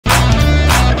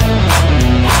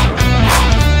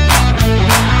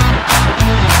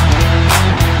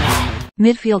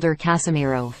Midfielder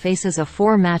Casemiro faces a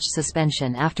 4-match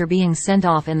suspension after being sent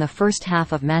off in the first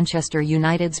half of Manchester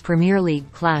United's Premier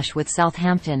League clash with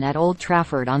Southampton at Old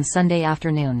Trafford on Sunday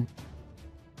afternoon.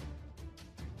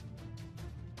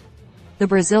 The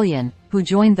Brazilian, who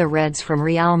joined the Reds from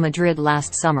Real Madrid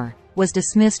last summer, was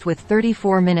dismissed with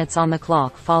 34 minutes on the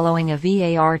clock following a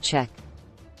VAR check.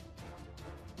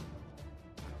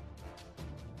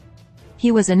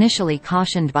 He was initially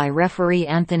cautioned by referee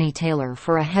Anthony Taylor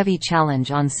for a heavy challenge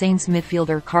on Saints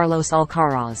midfielder Carlos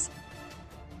Alcaraz.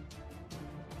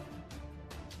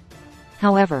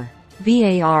 However,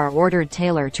 VAR ordered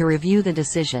Taylor to review the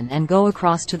decision and go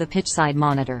across to the pitchside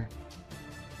monitor.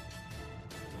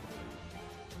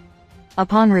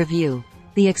 Upon review,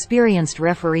 the experienced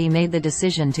referee made the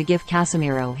decision to give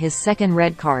Casemiro his second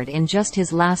red card in just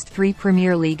his last 3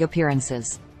 Premier League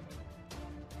appearances.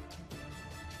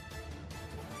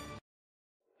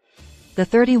 The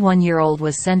 31-year-old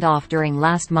was sent off during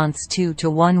last month's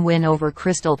 2-1 win over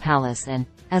Crystal Palace and,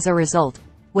 as a result,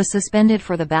 was suspended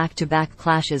for the back-to-back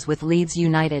clashes with Leeds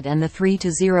United and the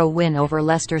 3-0 win over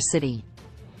Leicester City.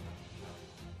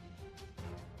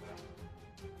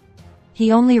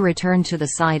 He only returned to the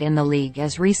side in the league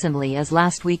as recently as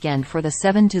last weekend for the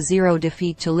 7-0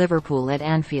 defeat to Liverpool at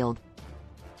Anfield.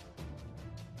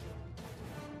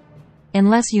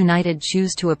 Unless United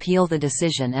choose to appeal the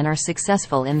decision and are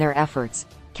successful in their efforts,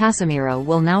 Casemiro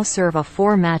will now serve a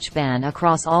 4-match ban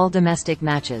across all domestic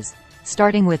matches,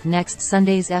 starting with next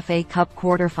Sunday's FA Cup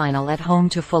quarter-final at home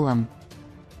to Fulham.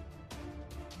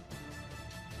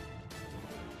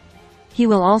 He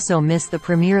will also miss the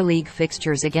Premier League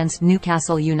fixtures against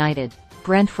Newcastle United,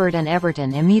 Brentford and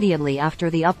Everton immediately after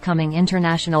the upcoming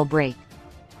international break.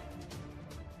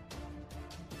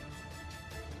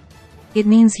 It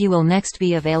means he will next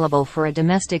be available for a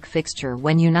domestic fixture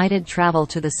when United travel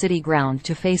to the City Ground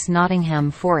to face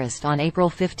Nottingham Forest on April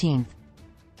 15.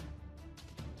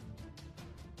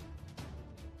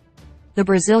 The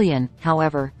Brazilian,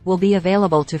 however, will be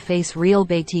available to face Real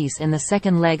Betis in the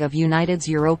second leg of United's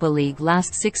Europa League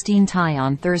last 16 tie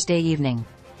on Thursday evening.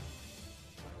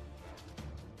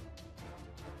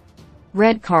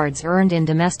 Red cards earned in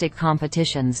domestic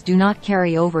competitions do not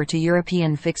carry over to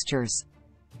European fixtures.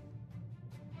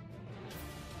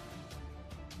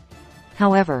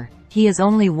 However, he is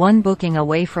only one booking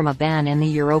away from a ban in the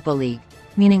Europa League,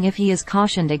 meaning if he is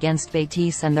cautioned against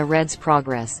Betis and the Reds'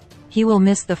 progress, he will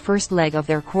miss the first leg of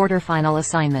their quarter-final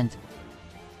assignment.